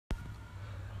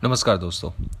नमस्कार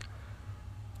दोस्तों,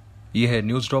 ये है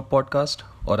न्यूज़ ड्रॉप पॉडकास्ट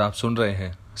और आप सुन रहे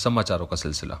हैं समाचारों का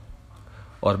सिलसिला।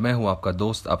 और मैं हूं आपका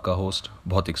दोस्त, आपका होस्ट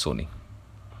भौतिक सोनी।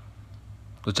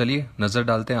 तो चलिए नज़र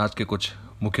डालते हैं आज के कुछ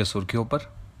मुख्य सुर्खियों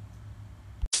पर।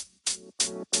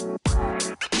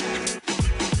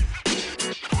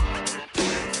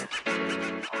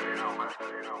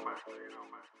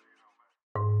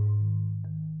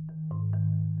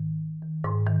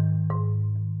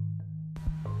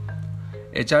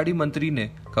 एचआरडी मंत्री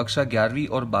ने कक्षा 11वीं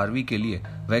और 12वीं के लिए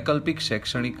वैकल्पिक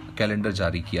शैक्षणिक कैलेंडर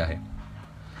जारी किया है।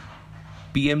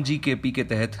 पीएमजीकेपी के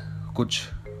तहत कुछ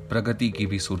प्रगति की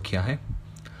भी सुर्खियां हैं,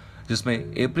 जिसमें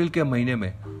अप्रैल के महीने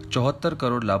में 74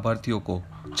 करोड़ लाभार्थियों को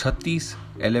 36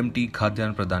 एलएमटी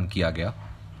खाद्यान्न प्रदान किया गया।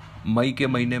 मई के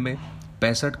महीने में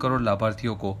 65 करोड़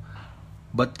लाभार्थियों को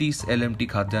 32 एलएमटी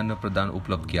खाद्यान्न प्रदान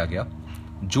उपलब्ध किया गया।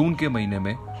 जून के महीने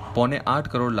में 7.25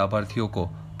 करोड़ लाभार्थियों को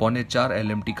 4.25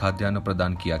 एलएमटी खाद्यान्न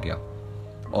प्रदान किया गया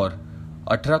और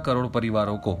 18 करोड़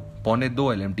परिवारों को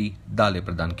 2.25 एलएमटी दालें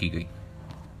प्रदान की गई।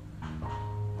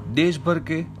 देश भर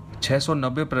के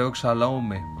 690 प्रयोगशालाओं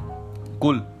में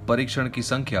कुल परीक्षण की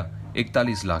संख्या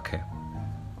 41 लाख है।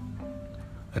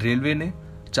 रेलवे ने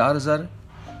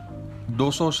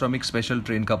 4,200 श्रमिक स्पेशल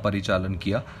ट्रेन का परिचालन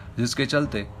किया, जिसके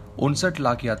चलते 59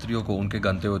 लाख यात्रियों को उनके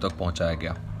गंतव्यों तक पहुंचाया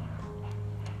गया।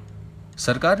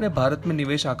 सरकार ने भारत में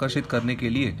निवेश आकर्षित करने के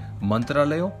लिए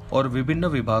मंत्रालयों और विभिन्न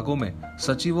विभागों में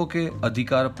सचिवों के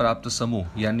अधिकार प्राप्त समूह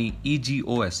यानी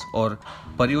ईजीओएस और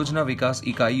परियोजना विकास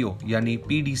इकाइयों यानी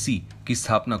पीडीसी की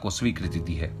स्थापना को स्वीकृति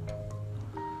दी है।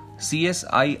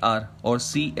 सीएसआईआर और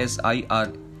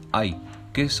सीएसआईआरआई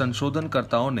के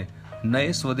संशोधनकर्ताओं ने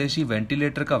नए स्वदेशी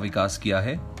वेंटिलेटर का विकास किया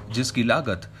है, जिसकी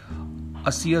लागत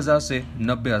 80,000 से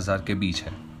 90,000 के बीच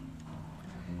है।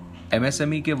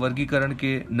 एमएसएमई के वर्गीकरण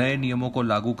के नए नियमों को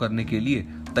लागू करने के लिए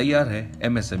तैयार है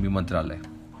एमएसएमई मंत्रालय।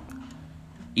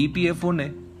 ईपीएफओ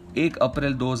ने 1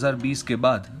 अप्रैल 2020 के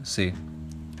बाद से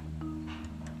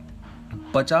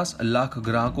 50 लाख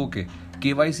ग्राहकों के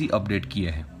केवाईसी अपडेट किए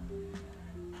हैं।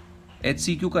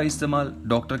 एचसीक्यू का इस्तेमाल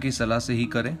डॉक्टर की सलाह से ही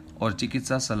करें और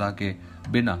चिकित्सा सलाह के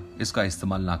बिना इसका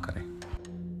इस्तेमाल ना करें।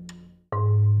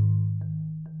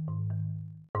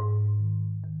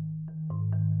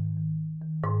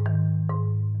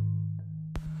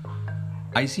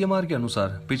 आईसीएमआर के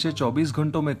अनुसार पिछले 24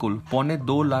 घंटों में कुल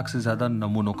 2.25 लाख से ज्यादा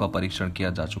नमूनों का परीक्षण किया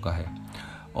जा चुका है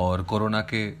और कोरोना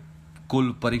के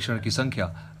कुल परीक्षण की संख्या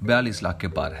 42 लाख के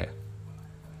पार है।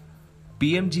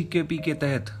 पीएमजीकेपी के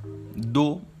तहत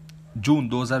 2 जून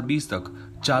 2020 तक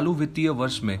चालू वित्तीय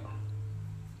वर्ष में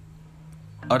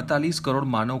 48 करोड़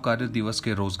मानव कार्य दिवस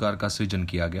के रोजगार का सृजन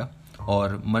किया गया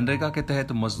और मनरेगा के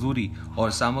तहत मजदूरी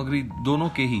और सामग्री दोनों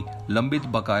के ही लंबित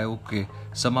बकायों के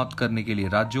समाप्त करने के लिए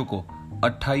राज्यों को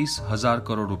 28,000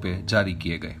 करोड़ रुपए जारी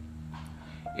किए गए।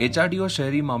 एचआरडी और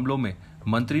शहरी मामलों में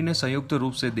मंत्री ने संयुक्त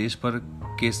रूप से देश भर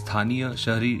के स्थानीय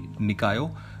शहरी निकायों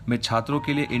में छात्रों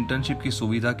के लिए इंटर्नशिप की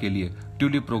सुविधा के लिए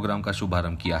ट्यूलिप प्रोग्राम का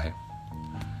शुभारंभ किया है।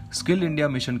 स्किल इंडिया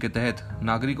मिशन के तहत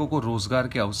नागरिकों को रोजगार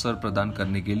के अवसर प्रदान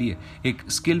करने के लिए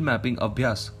एक स्किल मैपिंग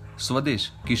अभ्यास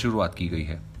स्वदेश की शुरुआत की गई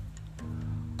है।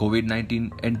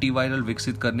 कोविड-19 एंटीवायरल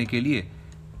विकसित करने के लिए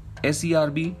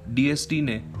एसईआरबी डीएसटी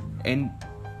ने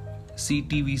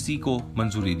सीटीवीसी को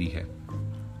मंजूरी दी है।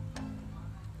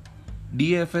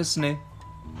 डीएफएस ने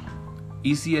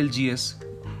ईसीएलजीएस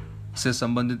से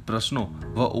संबंधित प्रश्नों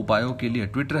व उपायों के लिए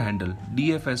Twitter handle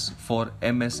DFS for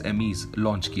MSMEs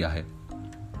launch किया है।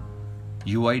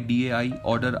 UIDAI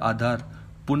ऑर्डर आधार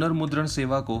पुनर्मुद्रण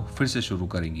सेवा को फिर से शुरू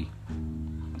करेंगी।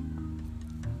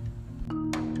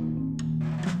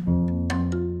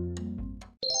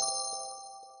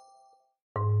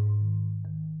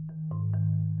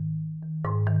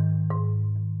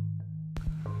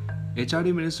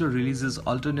 HRD Minister releases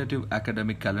alternative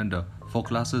academic calendar for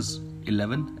classes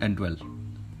 11 and 12.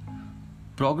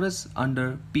 Progress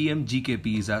under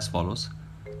PMGKP is as follows.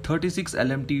 36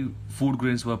 LMT food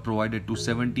grains were provided to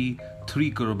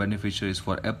 73 crore beneficiaries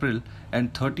for April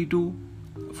and 32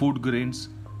 food grains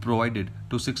provided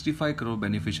to 65 crore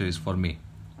beneficiaries for May.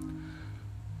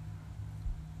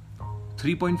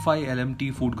 3.5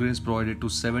 LMT food grains provided to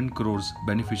 7 crores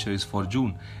beneficiaries for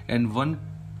June and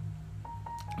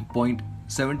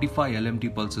 1.75 LMT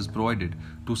pulses provided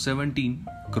to 17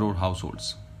 crore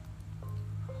households.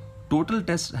 Total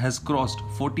tests has crossed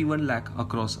 41 lakh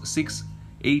across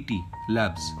 680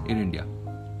 labs in India.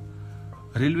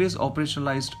 Railways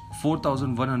operationalized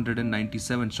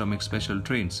 4,197 Shramik special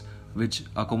trains, which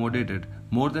accommodated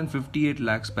more than 58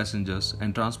 lakhs passengers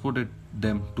and transported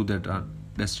them to their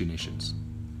destinations.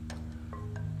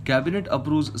 Cabinet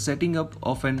approves setting up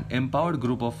of an empowered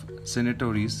group of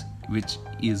signatories which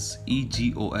is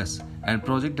EGOS, and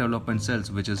Project Development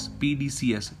Cells, which is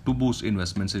PDCS, to boost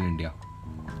investments in India.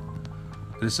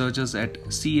 Researchers at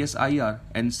CSIR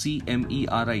and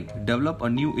CMERI develop a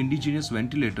new indigenous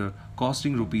ventilator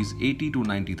costing rupees 80 to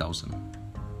 90,000.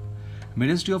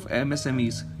 Ministry of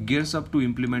MSMEs gears up to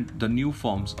implement the new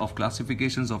forms of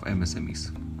classifications of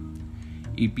MSMEs.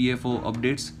 EPFO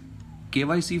updates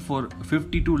KYC for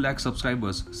 52 lakh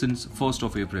subscribers since 1st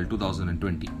of April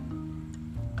 2020.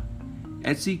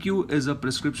 HCQ is a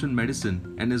prescription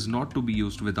medicine and is not to be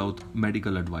used without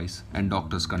medical advice and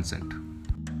doctor's consent.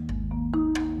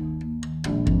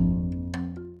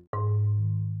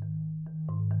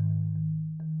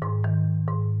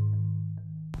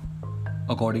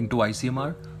 According to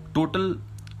ICMR, total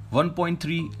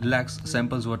 1.3 lakhs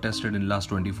samples were tested in last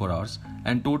 24 hours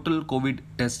and total COVID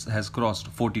tests has crossed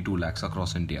 42 lakhs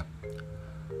across India.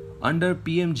 Under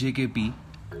PMJKP,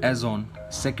 as on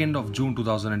 2nd of June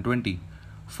 2020,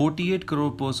 48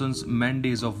 crore persons man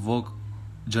days of work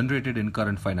generated in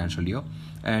current financial year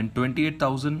and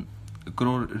 28,000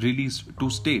 crore released to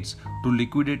states to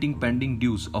liquidating pending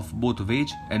dues of both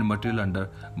wage and material under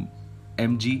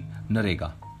MG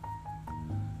Narega.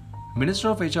 Minister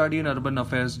of HRD and Urban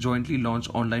Affairs jointly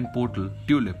launched online portal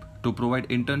Tulip to provide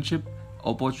internship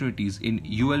opportunities in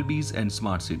ULBs and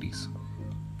smart cities.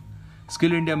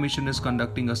 Skill India Mission is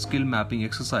conducting a skill mapping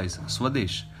exercise,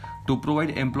 Swadesh, to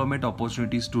provide employment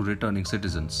opportunities to returning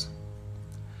citizens.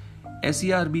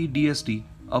 SERB DST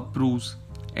approves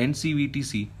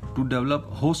NCVTC to develop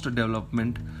host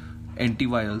development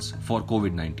antivirals for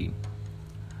COVID-19.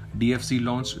 DFC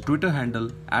launched Twitter handle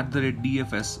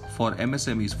 @DFS for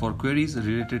MSMEs for queries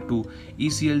related to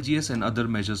ECLGS and other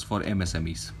measures for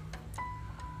MSMEs.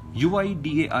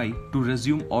 UIDAI to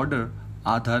resume order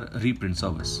Aadhaar reprint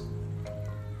service.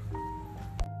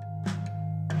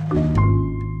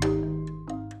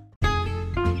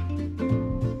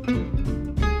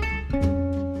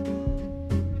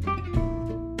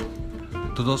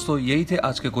 तो दोस्तों, यही थे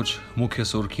आज के कुछ मुख्य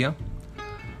सुर्खियां।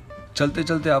 चलते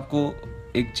चलते आपको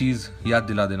एक चीज याद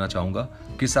दिला देना चाहूंगा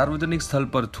कि सार्वजनिक स्थल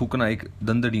पर थूकना एक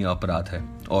दंडनीय अपराध है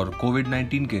और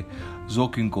कोविड-19 के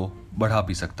जोखिम को बढ़ा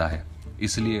भी सकता है,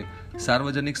 इसलिए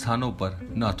सार्वजनिक स्थानों पर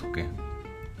ना थूकें।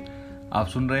 आप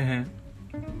सुन रहे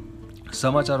हैं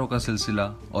समाचारों का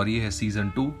सिलसिला और ये है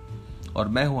सीजन 2 और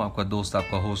मैं हूं आपका दोस्त,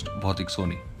 आपका होस्ट भौतिक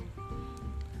सोनी।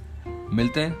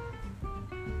 मिलते हैं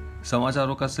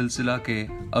समाचारों का सिलसिला के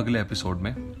अगले एपिसोड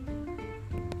में।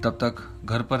 तब तक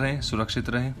घर पर रहें, सुरक्षित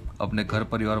रहें, अपने घर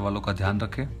परिवार वालों का ध्यान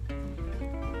रखें।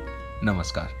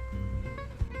 नमस्कार।